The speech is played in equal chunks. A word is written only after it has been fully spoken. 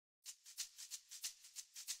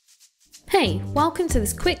Hey, welcome to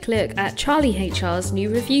this quick look at CharlieHR's new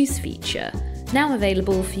reviews feature, now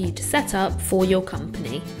available for you to set up for your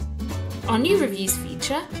company. Our new reviews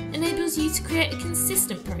feature enables you to create a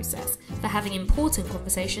consistent process for having important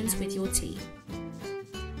conversations with your team.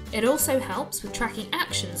 It also helps with tracking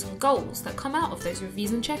actions and goals that come out of those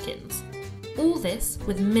reviews and check-ins. All this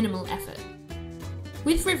with minimal effort.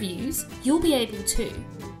 With reviews, you'll be able to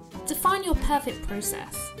define your perfect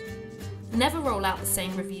process. Never roll out the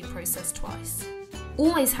same review process twice.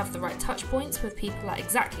 Always have the right touch points with people at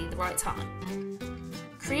exactly the right time.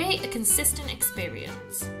 Create a consistent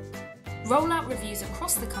experience. Roll out reviews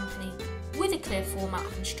across the company with a clear format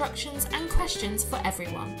of instructions and questions for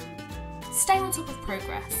everyone. Stay on top of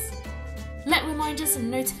progress. Let reminders and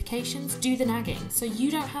notifications do the nagging so you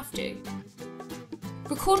don't have to.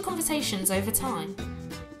 Record conversations over time.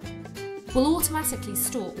 We'll automatically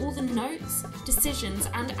store all the notes, decisions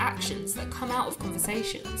and actions that come out of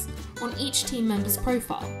conversations on each team member's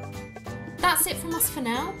profile. That's it from us for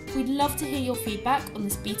now. We'd love to hear your feedback on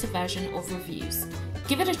this beta version of reviews.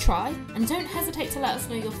 Give it a try and don't hesitate to let us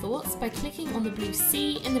know your thoughts by clicking on the blue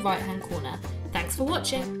C in the right hand corner. Thanks for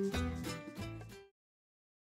watching.